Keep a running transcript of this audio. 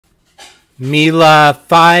Meilah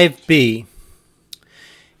 5b.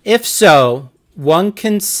 If so, one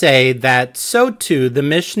can say that so too the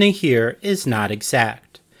Mishnah here is not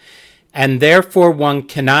exact, and therefore one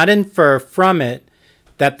cannot infer from it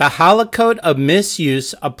that the halakot of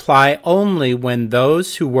misuse apply only when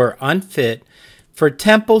those who were unfit for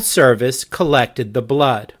temple service collected the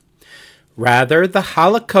blood. Rather, the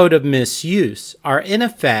halakot of misuse are in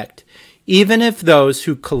effect even if those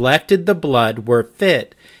who collected the blood were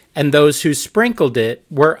fit and those who sprinkled it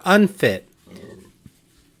were unfit,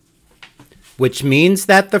 which means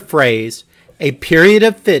that the phrase, a period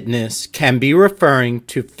of fitness, can be referring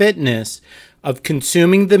to fitness of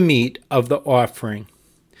consuming the meat of the offering.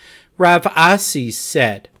 Rav Asi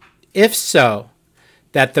said, if so,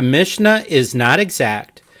 that the Mishnah is not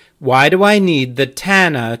exact, why do I need the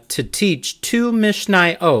Tana to teach two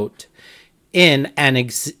Mishnayot in an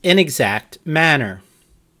inexact manner?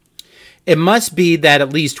 It must be that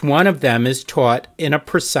at least one of them is taught in a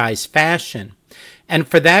precise fashion, and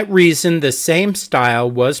for that reason the same style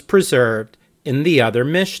was preserved in the other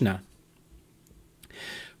Mishnah.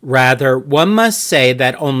 Rather, one must say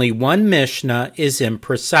that only one Mishnah is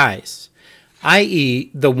imprecise,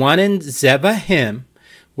 i.e., the one in Zevahim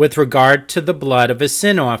with regard to the blood of a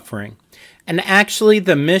sin offering, and actually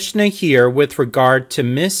the Mishnah here with regard to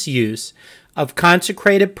misuse of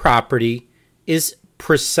consecrated property is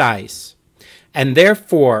precise, and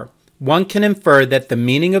therefore one can infer that the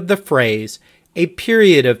meaning of the phrase, a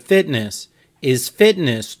period of fitness, is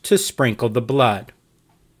fitness to sprinkle the blood.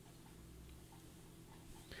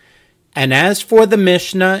 And as for the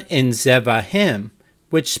Mishnah in Zevahim,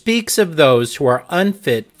 which speaks of those who are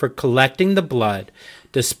unfit for collecting the blood,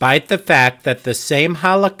 despite the fact that the same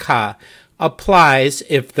halakha applies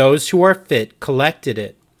if those who are fit collected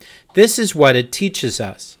it, this is what it teaches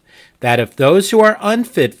us, that if those who are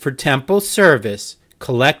unfit for temple service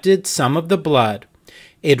collected some of the blood,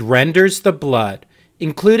 it renders the blood,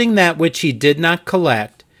 including that which he did not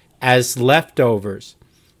collect, as leftovers.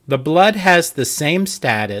 The blood has the same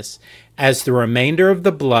status as the remainder of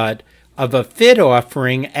the blood of a fit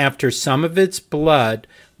offering after some of its blood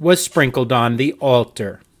was sprinkled on the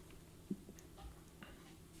altar.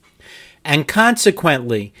 And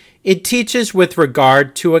consequently, it teaches with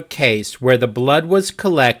regard to a case where the blood was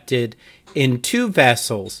collected in two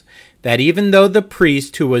vessels, that even though the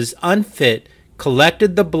priest who was unfit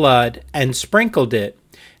collected the blood and sprinkled it,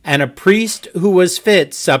 and a priest who was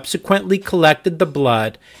fit subsequently collected the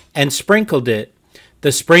blood and sprinkled it,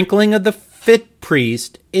 the sprinkling of the fit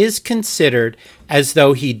priest is considered as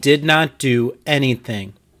though he did not do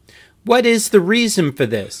anything. What is the reason for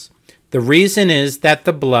this? The reason is that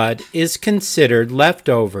the blood is considered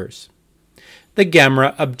leftovers. The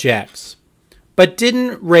Gemara objects, but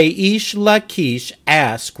didn't Reish Lakish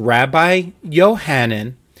ask Rabbi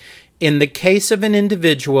Yohanan, in the case of an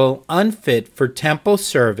individual unfit for temple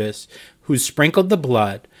service who sprinkled the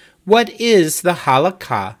blood, what is the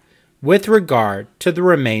halakha with regard to the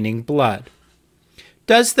remaining blood?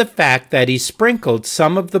 Does the fact that he sprinkled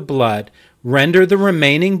some of the blood render the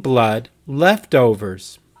remaining blood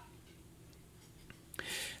leftovers?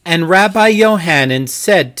 And Rabbi Yohanan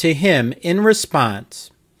said to him in response,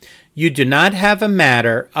 you do not have a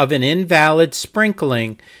matter of an invalid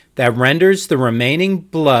sprinkling that renders the remaining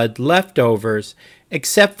blood leftovers,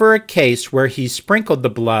 except for a case where he sprinkled the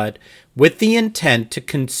blood with the intent to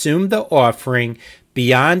consume the offering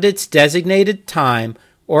beyond its designated time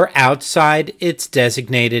or outside its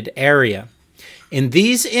designated area. In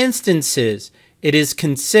these instances, it is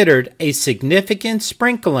considered a significant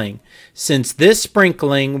sprinkling, since this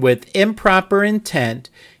sprinkling with improper intent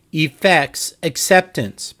effects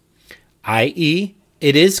acceptance, i.e.,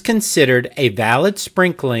 it is considered a valid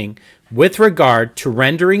sprinkling with regard to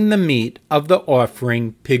rendering the meat of the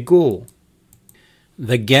offering pigul.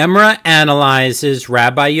 The Gemara analyzes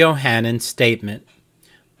Rabbi Yohanan's statement.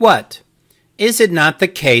 What? Is it not the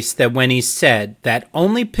case that when he said that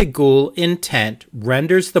only pigul intent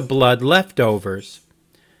renders the blood leftovers,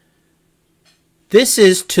 this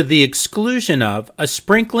is to the exclusion of a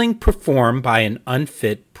sprinkling performed by an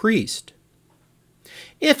unfit priest?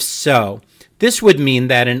 If so, this would mean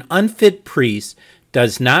that an unfit priest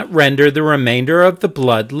does not render the remainder of the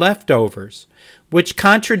blood leftovers, which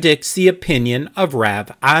contradicts the opinion of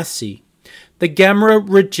Rav Asi. The Gemara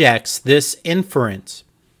rejects this inference.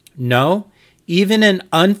 No, even an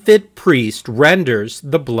unfit priest renders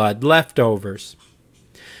the blood leftovers.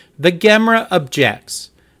 The Gemara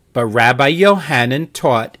objects, but Rabbi Yohanan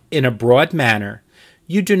taught in a broad manner,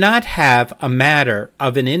 you do not have a matter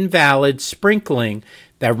of an invalid sprinkling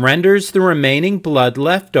that renders the remaining blood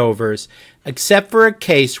leftovers except for a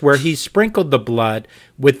case where he sprinkled the blood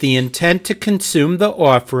with the intent to consume the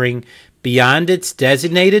offering beyond its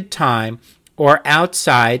designated time or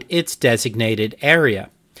outside its designated area.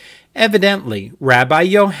 Evidently, Rabbi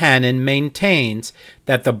Yohanan maintains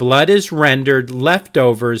that the blood is rendered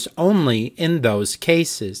leftovers only in those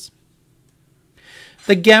cases.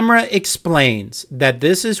 The Gemara explains that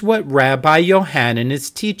this is what Rabbi Yohanan is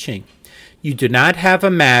teaching. You do not have a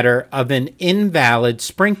matter of an invalid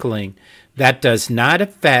sprinkling that does not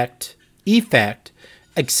effect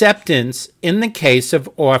acceptance in the case of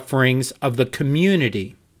offerings of the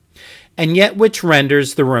community, and yet which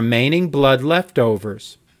renders the remaining blood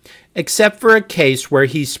leftovers, except for a case where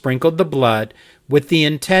he sprinkled the blood with the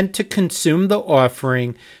intent to consume the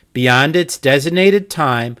offering beyond its designated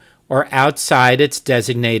time or outside its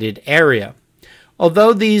designated area.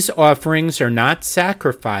 Although these offerings are not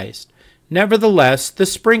sacrificed, nevertheless the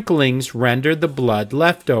sprinklings render the blood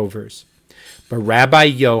leftovers. But Rabbi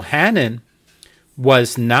Yohanan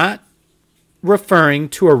was not referring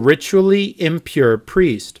to a ritually impure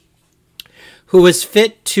priest who is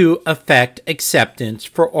fit to effect acceptance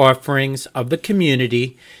for offerings of the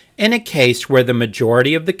community in a case where the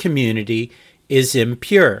majority of the community is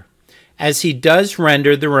impure, as he does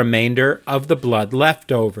render the remainder of the blood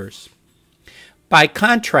leftovers. By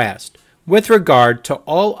contrast, with regard to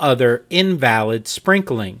all other invalid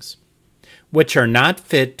sprinklings, which are not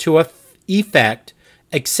fit to effect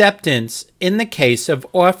acceptance in the case of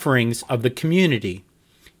offerings of the community,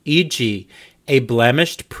 e.g., a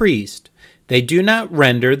blemished priest, they do not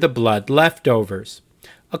render the blood leftovers.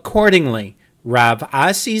 Accordingly, Rav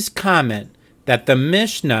Asi's comment that the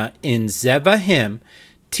Mishnah in Zevahim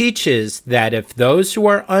teaches that if those who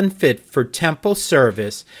are unfit for temple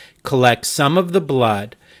service collect some of the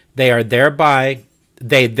blood, they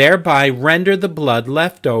thereby render the blood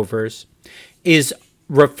leftovers, is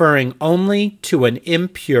referring only to an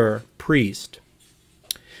impure priest.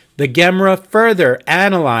 The Gemara further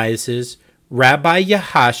analyzes Rabbi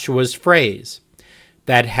Yehoshua's phrase,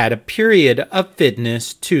 that had a period of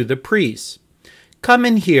fitness to the priests. Come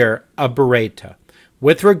in here a bereta,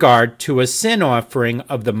 with regard to a sin offering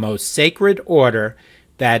of the most sacred order,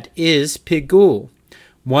 that is pigul.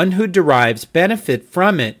 One who derives benefit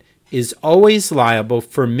from it is always liable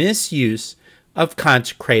for misuse of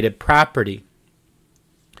consecrated property.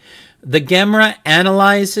 The Gemara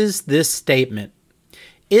analyzes this statement.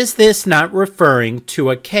 Is this not referring to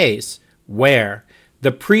a case where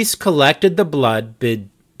the priest collected the blood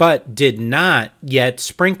but did not yet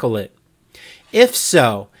sprinkle it? If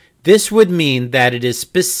so, this would mean that it is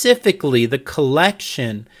specifically the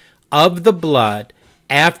collection of the blood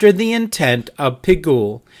after the intent of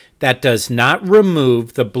pigul that does not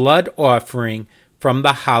remove the blood offering from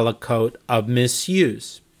the halakot of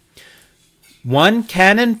misuse. One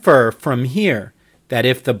can infer from here that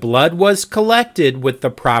if the blood was collected with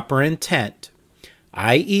the proper intent,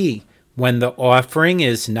 i.e., when the offering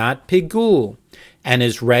is not pigul and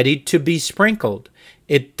is ready to be sprinkled,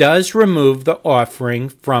 it does remove the offering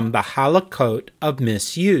from the halakot of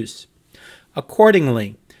misuse.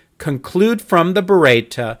 Accordingly, conclude from the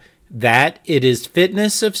bereta that it is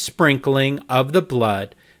fitness of sprinkling of the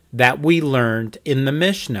blood that we learned in the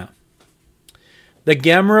Mishnah. The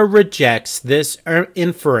Gemara rejects this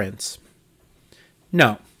inference.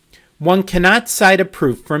 No, one cannot cite a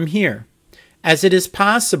proof from here, as it is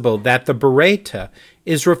possible that the bereta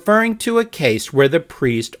is referring to a case where the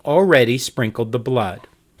priest already sprinkled the blood.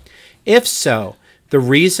 If so, the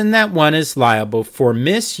reason that one is liable for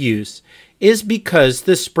misuse is because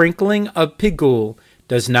the sprinkling of pigul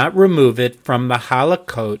does not remove it from the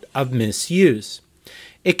halakot of misuse.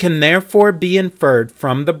 It can therefore be inferred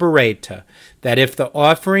from the bereta that if the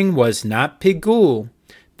offering was not pigul,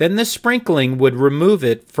 then the sprinkling would remove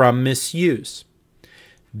it from misuse.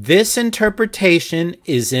 This interpretation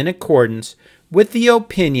is in accordance with the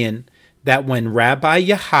opinion that when Rabbi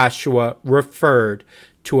Yehoshua referred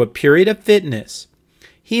to a period of fitness,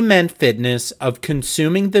 he meant fitness of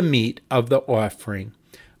consuming the meat of the offering,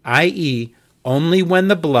 i.e., only when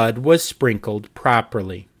the blood was sprinkled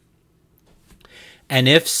properly. And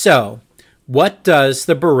if so, what does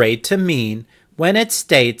the bereta mean when it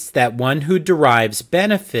states that one who derives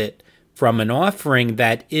benefit from an offering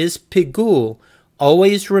that is pigul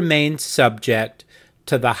always remains subject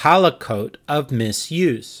to the halakot of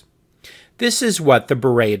misuse? This is what the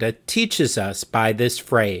bereta teaches us by this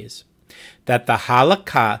phrase, that the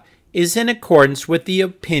halakha is in accordance with the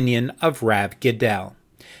opinion of Rav Gidel.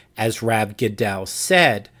 As Rav Gidel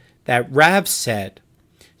said, that Rav said,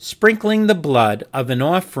 sprinkling the blood of an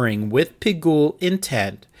offering with pigul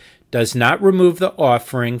intent does not remove the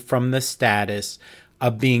offering from the status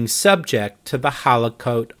of being subject to the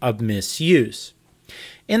holocaust of misuse.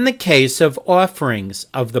 In the case of offerings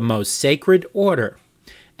of the most sacred order,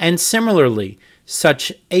 and similarly,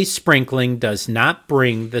 such a sprinkling does not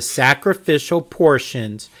bring the sacrificial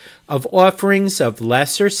portions of offerings of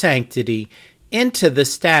lesser sanctity into the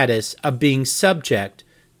status of being subject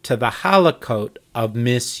to the holocaust of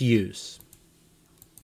misuse.